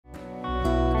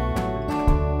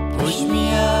Push me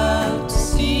out to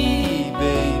sea,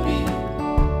 baby.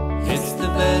 It's the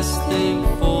best thing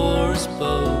for us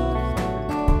both.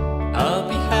 I'll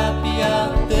be happy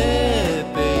out there,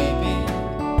 baby.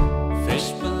 Fish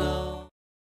below.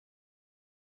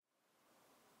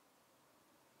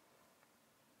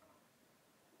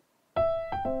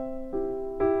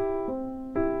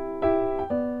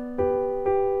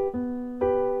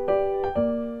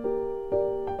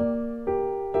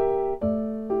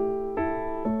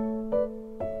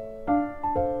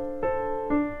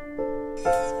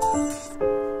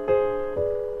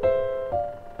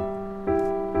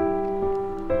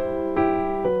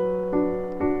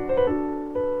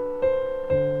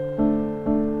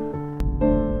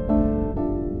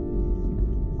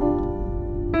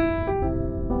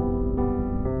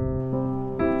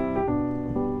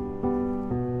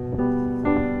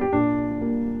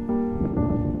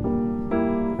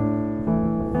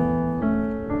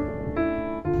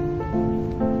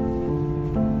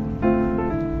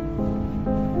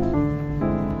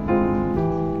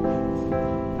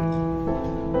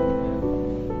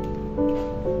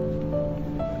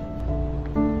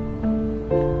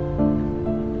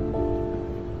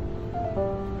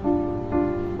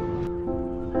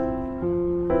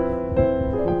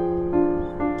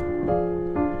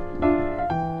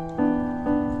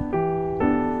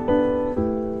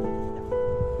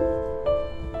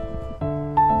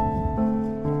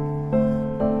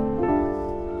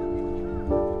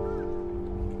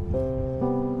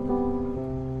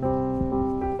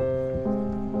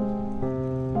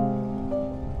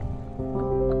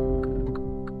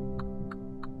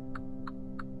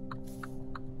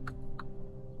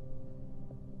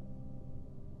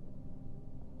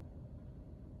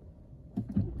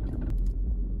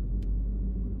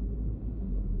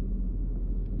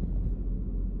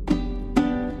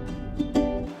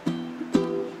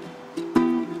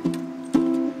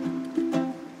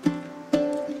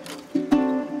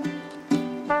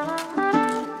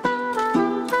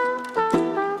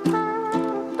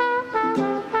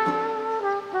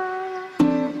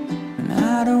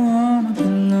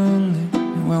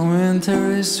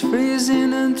 Winter is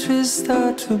freezing and trees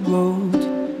start to bolt,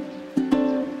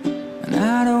 and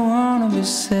I don't wanna be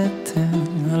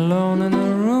sitting alone in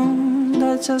a room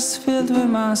that's just filled with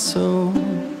my soul.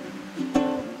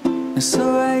 And so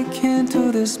I came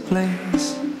to this place,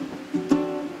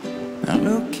 I'm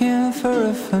looking for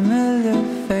a familiar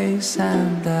face,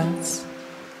 and that's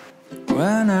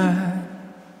when I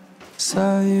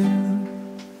saw you.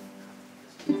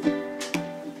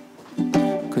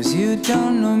 'Cause you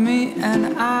don't know me and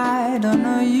I don't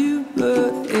know you,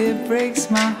 but it breaks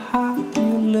my heart.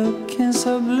 You're looking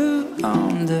so blue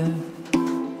on the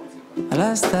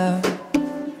last of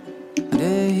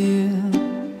the year.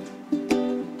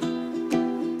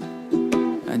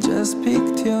 I just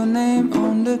picked your name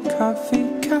on the coffee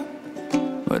cup,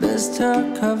 but a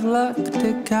stroke of luck,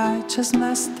 the guy just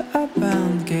messed up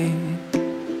and gave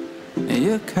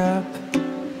your cup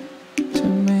to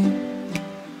me.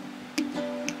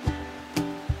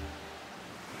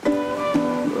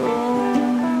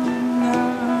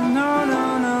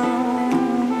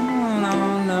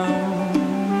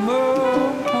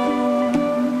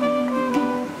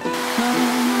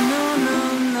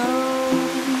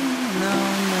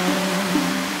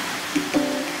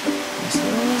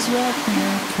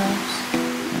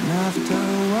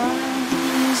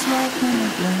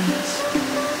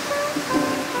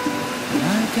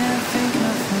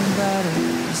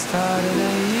 Started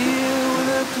a year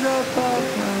with a drop of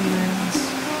romance,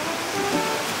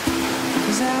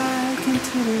 'cause I came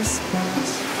to this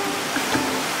place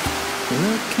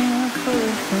looking for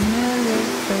a familiar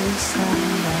face,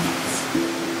 and that's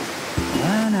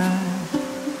when I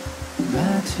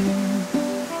met you.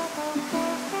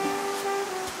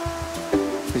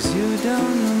 'Cause you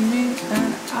don't know me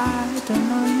and I don't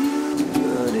know you,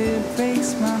 but it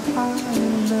breaks my heart.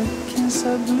 You're looking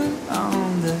so blue on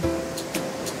the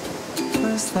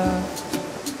first of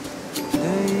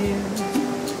the year.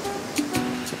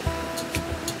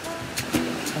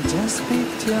 I just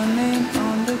picked your name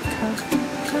on the cup,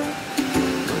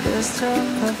 with a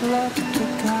stroke of luck, the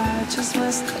guy just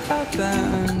messed up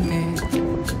and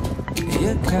gave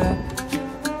your cup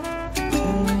to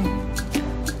me.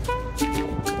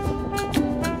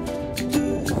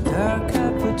 Dark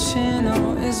cappuccino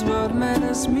is what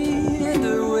matters me,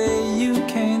 the way you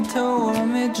came toward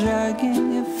me, dragging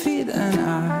your feet, and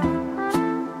I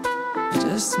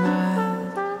just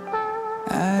smiled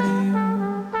at you.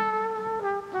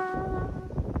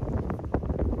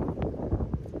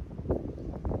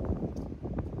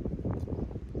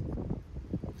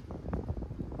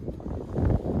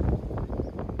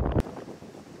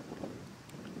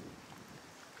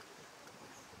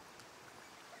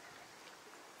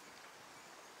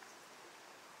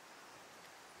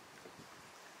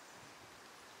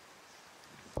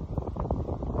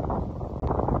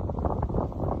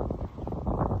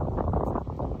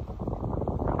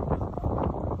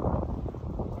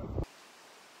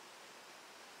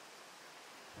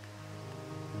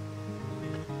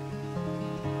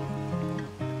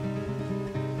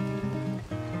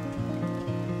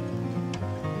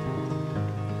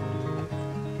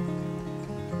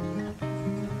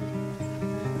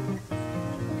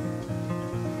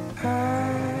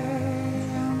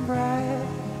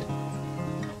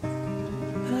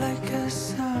 a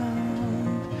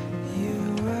song. You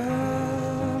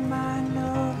were mine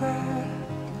over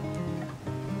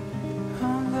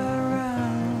on the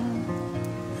run,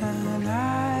 and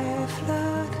I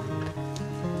floated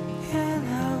in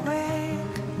a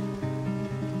wake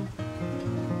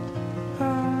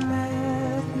from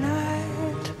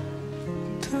midnight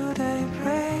to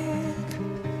daybreak.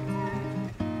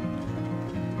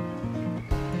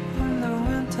 When the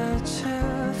winter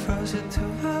chill froze you to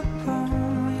the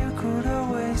bone, you could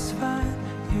always find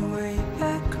your way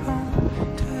back home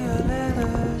to your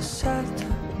little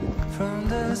shelter from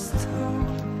the storm.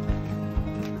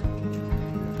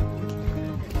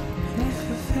 And if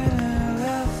you're feeling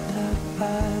left up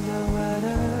by the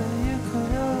weather, you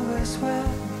could always wear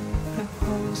the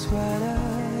whole sweater.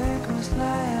 It was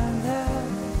lying there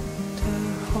the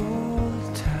whole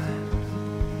time.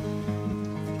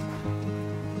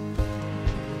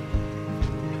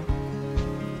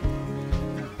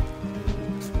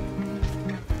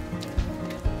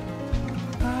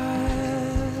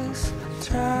 Eyes,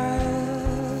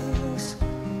 trials,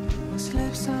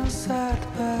 slips and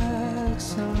setbacks.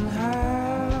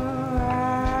 Somehow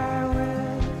I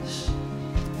wish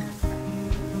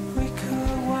we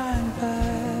could wind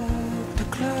back the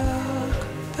clock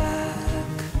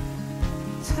back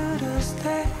to those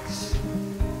days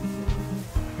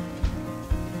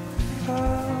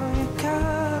before you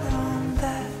got on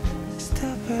that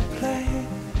stupid plane.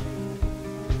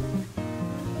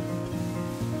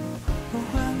 But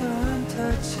when the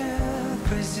winter chill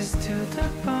presses to the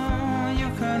bone, you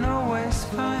can always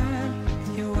find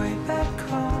your way back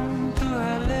home to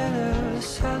a little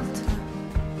shelter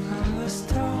from the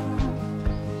storm.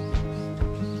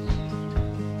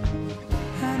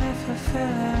 And if you're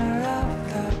feeling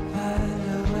wrapped up by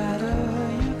the weather,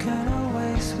 you can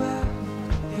always wear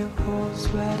your cold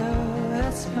sweater.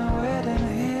 It's been waiting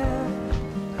here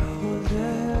all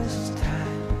this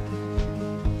time.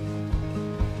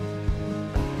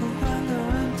 But when the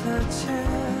winter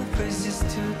chill presses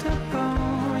to the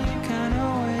bone, you can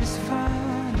always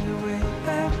find your way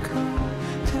back home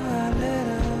to a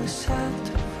little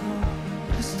shelter from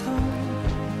the storm.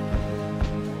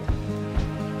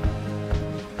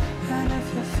 And if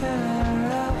you're feeling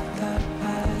wrapped up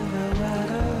by the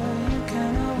weather, you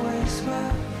can always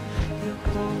wear your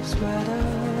cold sweater.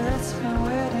 It's been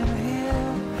waiting here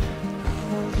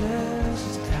all this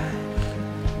time.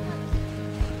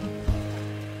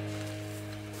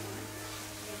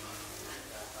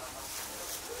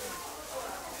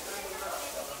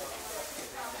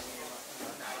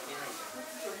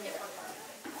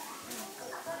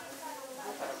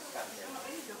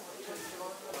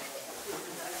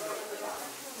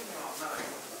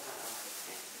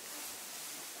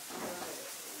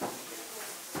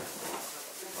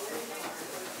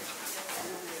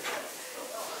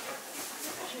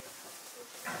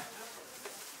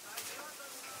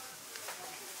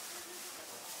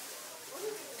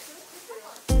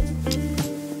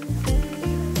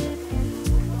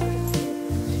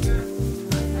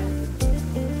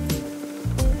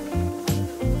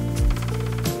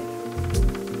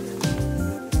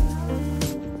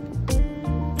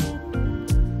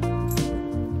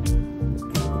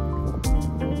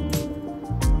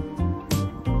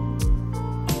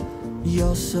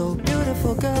 You're so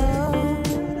beautiful girl.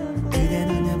 그대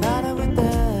눈을 바라볼 때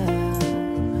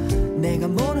내가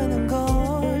모르는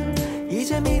걸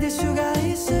이제 믿을 수가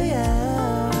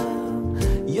있어야.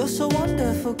 You're so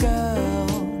wonderful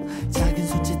girl. 작은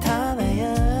손짓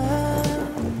하나야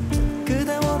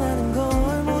그대 원하는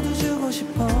걸 모두 주고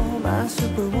싶어. My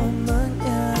superwoman,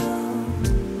 yeah.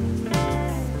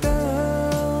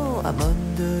 Girl, I'm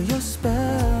under your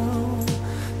spell.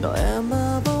 너의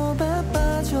마법에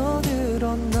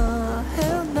빠져들어 나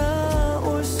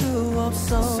헤어나올 수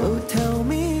없어. So tell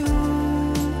me you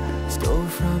stole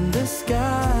from the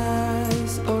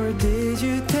skies, or did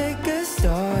you take a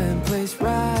star and place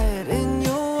right in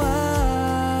your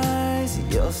eyes?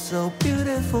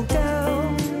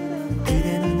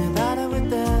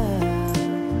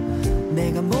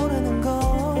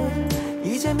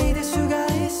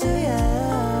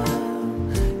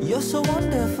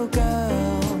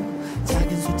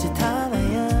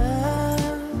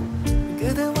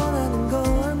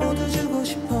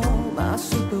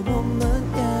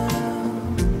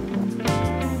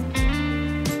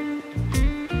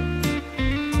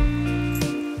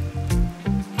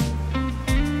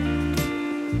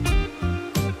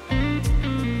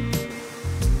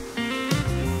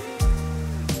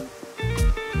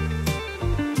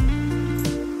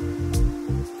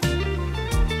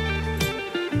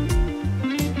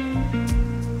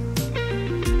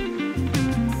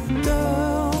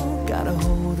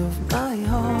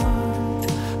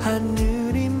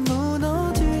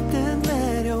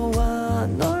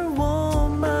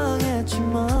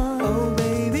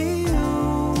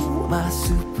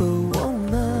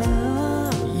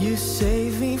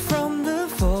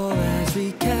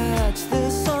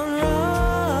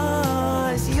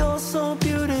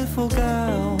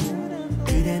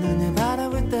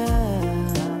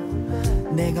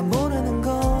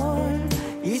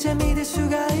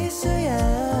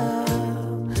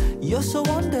 You're so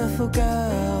wonderful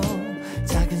girl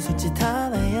작은 손짓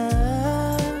하나에